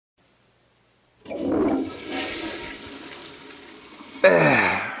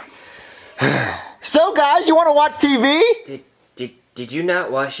to watch TV? Did you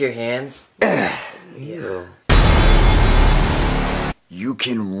not wash your hands? Ew. You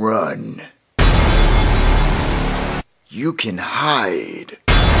can run. You can hide.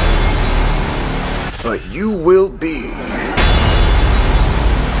 But you will be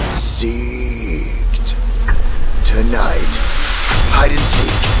seeked tonight. Hide and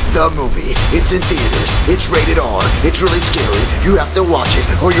Seek, the movie. It's in theaters. It's rated R. It's really scary. You have to watch it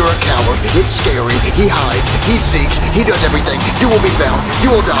or you're a coward. It's scary. He hides. He seeks. He does everything. You will be found.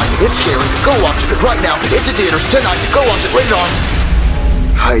 You will die. It's scary. Go watch it right now. It's in theaters tonight. Go watch it. Rated R.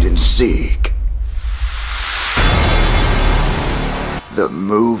 Hide and Seek. The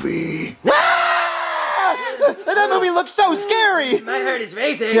movie. That movie looks so scary! My heart is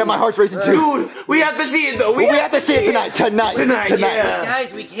racing. Yeah, my heart's racing too. Dude, we have to see it though. We have to see it tonight. Tonight. Yeah.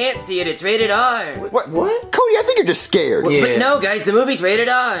 Guys, we can't see it. It's rated R. What? Cody, I think you're just scared. Yeah. But no, guys, the movie's rated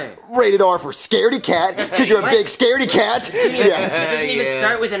R. Rated R for scaredy cat, because you're a big scaredy cat. It doesn't even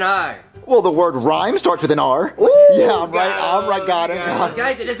start with an R. Well, the word rhyme starts with an R. Ooh, yeah, I'm right, got it. Well,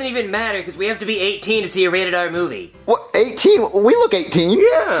 guys, it doesn't even matter, because we have to be 18 to see a rated R movie. What, 18? We look 18.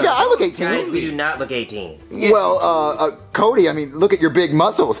 Yeah, I look 18. Guys, we do not look 18. Yeah. Well, Cody, I mean, look at your big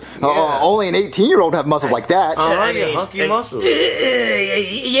muscles. Only an 18-year-old have muscles like that. Hunky muscles.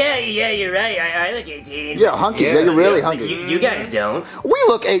 Yeah, you're right. I look 18. Yeah, hunky. Yeah, you're really hunky. You guys don't. We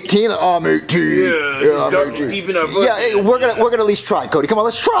look 18. I'm 18. Yeah, I'm 18. Deep in our foot. Yeah, hey, we're gonna at least try, Cody. Come on,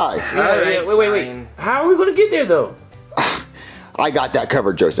 let's try. Wait. How are we gonna get there though? I got that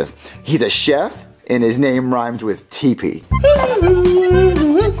covered, Joseph. He's a chef, and his name rhymes with TP.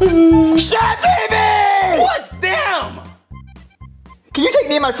 Chef baby! What? Damn! Can you take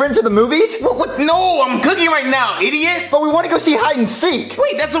me and my friends to the movies? What? No, I'm cooking right now, idiot! But we want to go see Hide and Seek.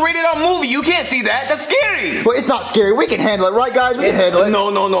 Wait, that's a rated R movie. You can't see that. That's scary. Well, it's not scary. We can handle it, right, guys? We can handle it.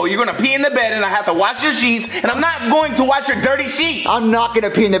 No. You're gonna pee in the bed, and I have to wash your sheets, and I'm not going to wash your dirty sheets. I'm not gonna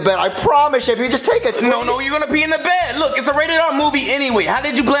pee in the bed. I promise, Chef. You just take us. No, you're gonna pee in the bed. Look, it's a rated R movie anyway. How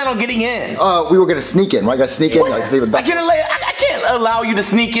did you plan on getting in? We were gonna sneak in. Right? Gotta sneak in. Like, I can't allow you to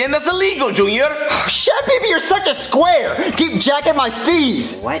sneak in. That's illegal, Junior. Chef baby, you're such a square. Keep jacking my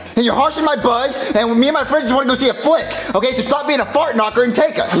steez. What? And you're harshing my buzz, and me and my friends just want to go see a flick. Okay, so stop being a fart knocker and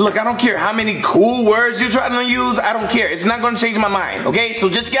take us. Look, I don't care how many cool words you're trying to use. I don't care. It's not going to change my mind, okay? So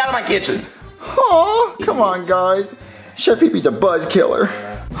just get out of my kitchen. Oh, come on, guys. Chef Pee-Pee's a buzz killer.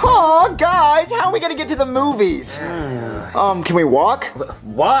 Oh, guys, how are we gonna get to the movies? Can we walk?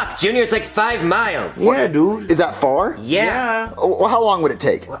 Walk? Junior, it's like 5 miles. Yeah, dude. Is that far? Yeah. Well, how long would it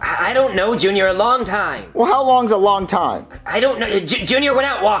take? I don't know, Junior, a long time. Well, how long's a long time? I don't know. Junior, we're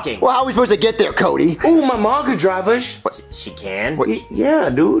not walking. Well, how are we supposed to get there, Cody? Ooh, my mom could drive us. What? She can? What? Yeah,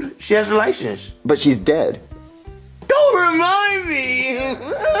 dude. She has a license. But she's dead. Don't remind me.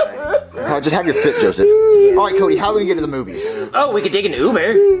 Just have your fit, Joseph. All right, Cody, how are we gonna get to the movies? Oh, we could take an Uber.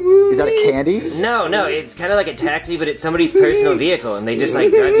 Is that a candy? No, it's kind of like a taxi, but it's somebody's personal vehicle, and they just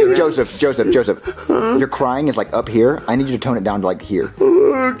like drive you around. Joseph, your crying is like up here. I need you to tone it down to like here.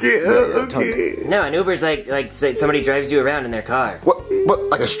 Okay. No, an Uber's like somebody drives you around in their car. What,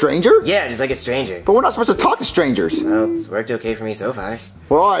 like a stranger? Yeah, just like a stranger. But we're not supposed to talk to strangers. Well, it's worked okay for me so far.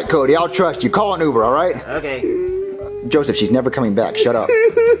 Well, all right, Cody, I'll trust you. Call an Uber, all right? Okay. Joseph, she's never coming back. Shut up.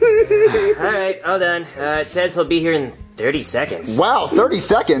 Alright, all done. It says he'll be here in 30 seconds. Wow, 30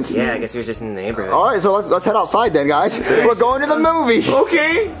 seconds? Yeah, I guess he was just in the neighborhood. Alright, so let's head outside then, guys. We're going to the movie.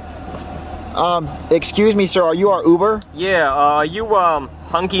 Okay. Excuse me, sir, are you our Uber? Yeah, you,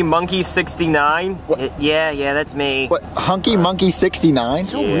 Hunky Monkey 69? Yeah, that's me. What, Hunky Monkey 69?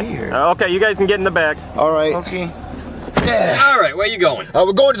 So weird. Okay, you guys can get in the back. Alright. Okay. Alright, where are you going?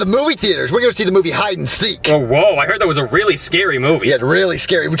 We're going to the movie theaters. We're going to see the movie Hide and Seek. Oh, whoa, I heard that was a really scary movie. Yeah, it's really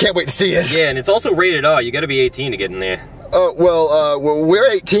scary. We can't wait to see it. Yeah, and it's also rated R. You gotta be 18 to get in there.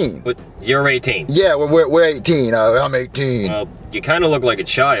 We're 18. But you're 18. Yeah, we're 18. I'm 18. Well, you kinda look like a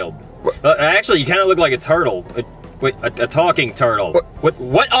child. Actually, you kinda look like a turtle. Wait, a talking turtle.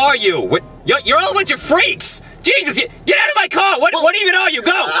 What are you? You're all a bunch of freaks! Jesus, get out of my car! What even are you?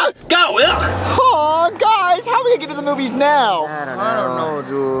 Go! Go! Ugh! Oh, guys, how are we gonna get to the movies now? I don't know,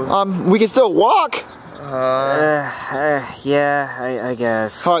 dude. We can still walk. Yeah, I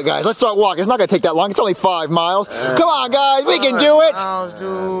guess. All right, guys, let's start walking. It's not gonna take that long. It's only 5 miles. Come on, guys, we can do it.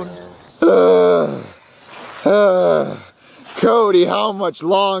 Cody, how much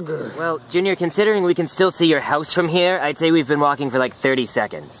longer? Well, Junior, considering we can still see your house from here, I'd say we've been walking for like 30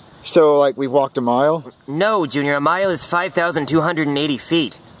 seconds. So, like, we've walked a mile? No, Junior, a mile is 5,280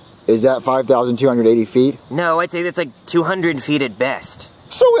 feet. Is that 5,280 feet? No, I'd say that's like 200 feet at best.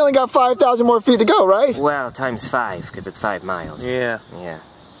 So we only got 5,000 more feet to go, right? Well, times 5, because it's 5 miles. Yeah.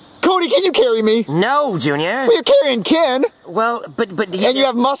 Come Cody, can you carry me? No, Junior. Well, you're carrying Ken. Well, but And you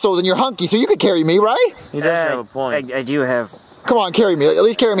have muscles and you're hunky, so you could carry me, right? He does have a point. I do have. Come on, carry me. At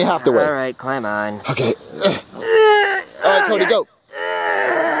least carry me half the way. All right, climb on. Okay. All right, Cody, go.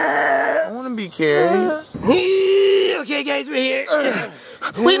 I want to be carried. Okay, guys, we're here.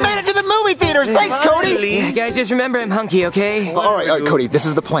 We made it to the movie theaters. Thanks, Cody. Yeah, guys, just remember I'm hunky, okay? All right, Cody, this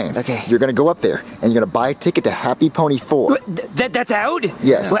is the plan. Okay. You're going to go up there, and you're going to buy a ticket to Happy Pony 4. That's out?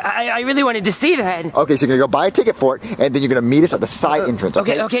 Yes. Well, I really wanted to see that. Okay, so you're going to go buy a ticket for it, and then you're going to meet us at the side entrance,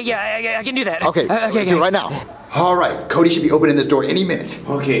 okay? Okay, yeah, I can do that. Okay, okay, do it right now. All right, Cody should be opening this door any minute.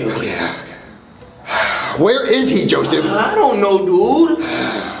 Okay. Where is he, Joseph? I don't know, dude.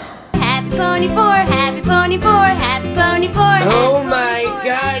 Happy Pony 4, Happy Pony 4, Happy Pony 4. Oh my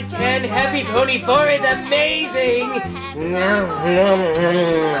God, Ken, Happy Pony 4 is amazing!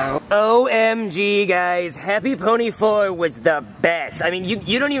 OMG, guys, Happy Pony 4 was the best. I mean,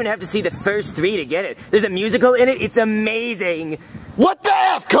 you don't even have to see the first 3 to get it. There's a musical in it, it's amazing. What the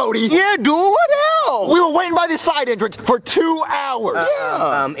F, Cody? Yeah, dude, what else? We were waiting by the side entrance for 2 hours.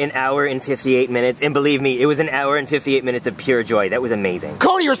 An hour and 58 minutes, and believe me, it was an hour and 58 minutes of pure joy. That was amazing.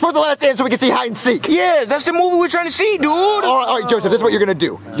 Cody, you're supposed to let us in so we can see hide and seek. Yeah, that's the movie we're trying to see, dude. All right, Joseph, this is what you're going to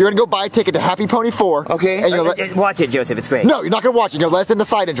do. You're going to go buy a ticket to Happy Pony 4. Okay. And you're Watch it, Joseph, it's great. No, you're not going to watch it. You're going to let us in the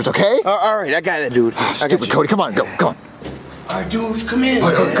side entrance, okay? All right, I got that, dude. I got Stupid you. Cody, come on, go. All right, dudes, come in. Go.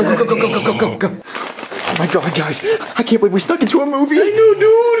 Oh my God, guys, I can't believe we stuck into a movie. I know,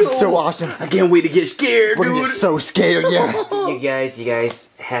 dude. This is so awesome. I can't wait to get scared, We're going to get so scared, yeah. You guys,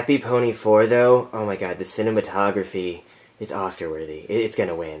 Happy Pony 4 though, oh my God, the cinematography, it's Oscar worthy. It's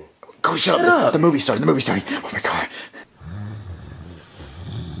gonna win. Go shut up. The movie's starting. Oh my God.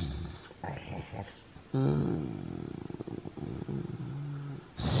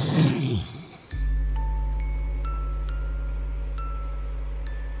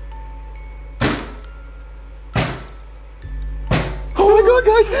 Oh my God,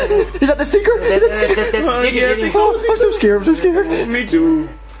 guys! Is that the secret? Is that the secret? That's the secret. yeah, Oh, I'm so scared. Me too.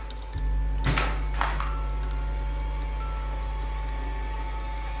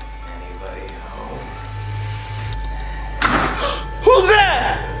 Anybody home? Who's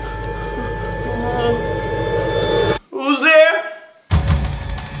that? Who's there?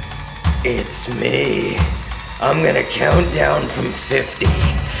 It's me. I'm gonna count down from 50.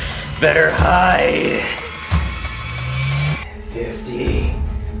 Better hide. 50,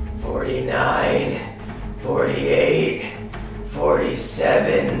 49, 48,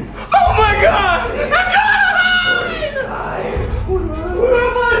 47. Oh my God! 45,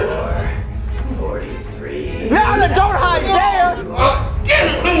 43. No, don't hide there!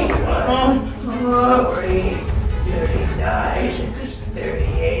 40, 39,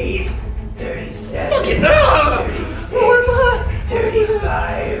 38, 37, 36,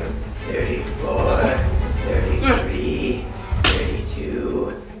 35, 34, 33,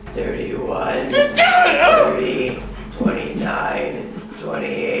 32, 31, 30, 29,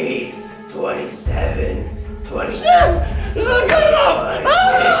 28, 27, 29,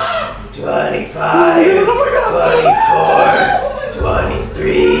 25, 24,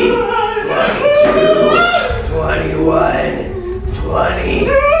 23, 22, 21, 20,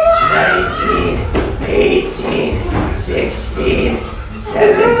 19, 18, 16,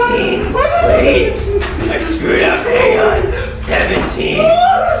 17, wait, I screwed up, hang on, 17,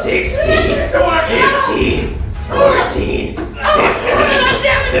 16, 15, 14, 15,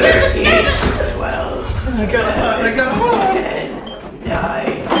 13, 12, 11, 10,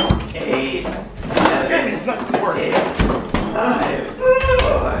 9, 8, 7, 6, 5,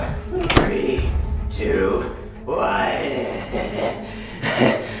 4, 3, 2, 1.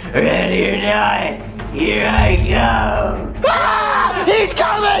 Ready or not, here I come. Ah! He's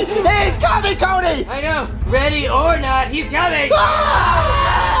coming! He's coming, Cody! I know, ready or not, he's coming.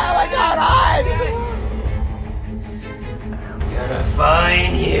 Ah! Oh my God, hide! I'm gonna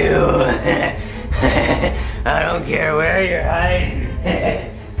find you. I don't care where you're hiding.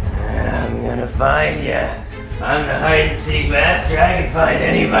 I'm gonna find you. I'm the hide and seek master. I can find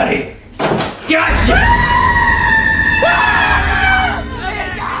anybody. Gotcha!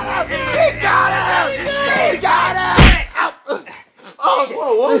 He got him!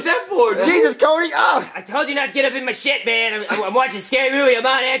 Whoa, what was that for, dude? Jesus, Cody! Oh. I told you not to get up in my shit, man. I'm watching a scary movie. I'm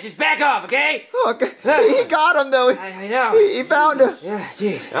on edge. Just back off, okay? Okay. He got him, though. I know. He found him. Yeah,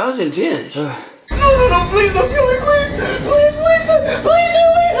 jeez. That was intense. No, please don't kill me, please, please.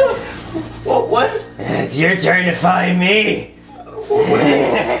 What? It's your turn to find me.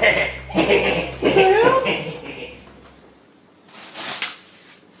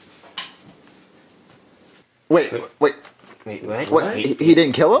 Wait. Wait, what? What? He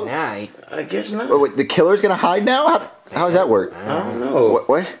didn't kill him? Nah, I guess not. Wait, the killer's gonna hide now? How does that work? I don't know.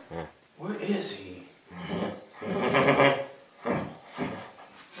 What? Where is he?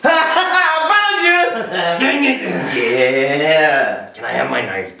 dang it! Yeah. Can I have my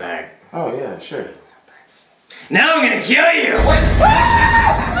knife back? Oh yeah, sure. Now I'm gonna kill you!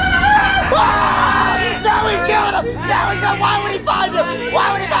 Now he's killing him! Now he's why would he find him?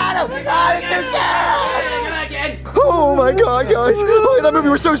 Why would he find him? Oh, he's too scared! Oh my god, guys! Oh, that movie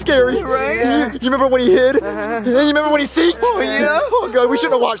was so scary. Right? You remember when he hid? And you remember when he seeked? Oh yeah. Oh god, we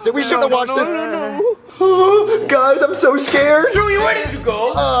shouldn't have watched it. We shouldn't have watched it. No. Oh, guys, I'm so scared. Junior, where did you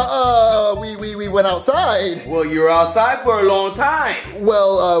go? We went outside. Well, you were outside for a long time.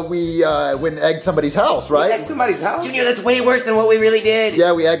 Well, we went and egged somebody's house, right? At somebody's house? Junior, that's way worse than what we really did.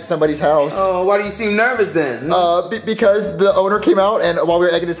 Yeah, we egged somebody's house. Oh, why do you seem nervous then? Because the owner came out and while we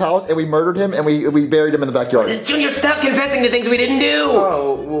were egging his house and we murdered him and we buried him in the backyard. Junior, stop confessing to things we didn't do.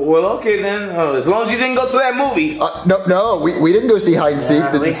 Oh, well, okay then. As long as you didn't go to that movie. No, we didn't go see Hide and Seek.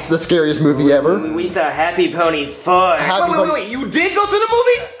 This is the scariest movie ever. We saw Happy Pony 4. Wait, you did go to the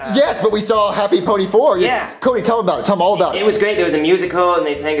movies? Yes, but we saw Happy Pony 4. Yeah. Cody, tell them about it. Tell them all about it. It was great. There was a musical and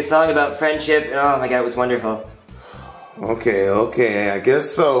they sang a song about friendship. And oh my god, it was wonderful. Okay, I guess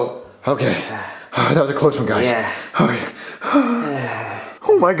so. Okay. That was a close one, guys. Yeah. All right.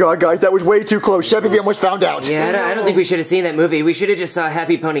 Oh my god, guys, that was way too close. Chevy almost found out. Yeah, I don't think we should have seen that movie. We should have just saw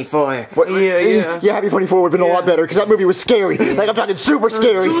Happy Pony 4. What? Yeah, Happy Pony 4 would have been a lot better because that movie was scary. Like, I'm talking super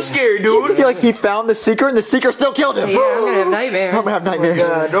scary. Too scary, dude. Yeah, like he found the seeker and the seeker still killed him. Yeah, I'm gonna have nightmares. I'm gonna have nightmares.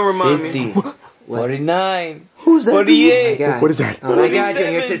 Don't remind me. 49. Who's that? 48. Oh my God. What is that? Oh my god,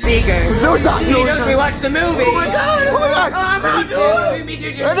 Junior, it's a seeker. No, it's not. He knows we watched the movie. Oh my god! Oh my god! I'm out, dude! Me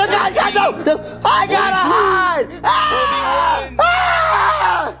too, No, guys, no! I gotta hide! Ah!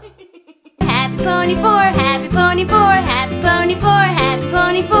 Happy Pony 4, Happy Pony 4, Happy Pony 4, Happy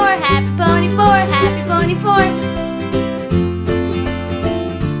Pony 4, Happy Pony 4, Happy Pony 4.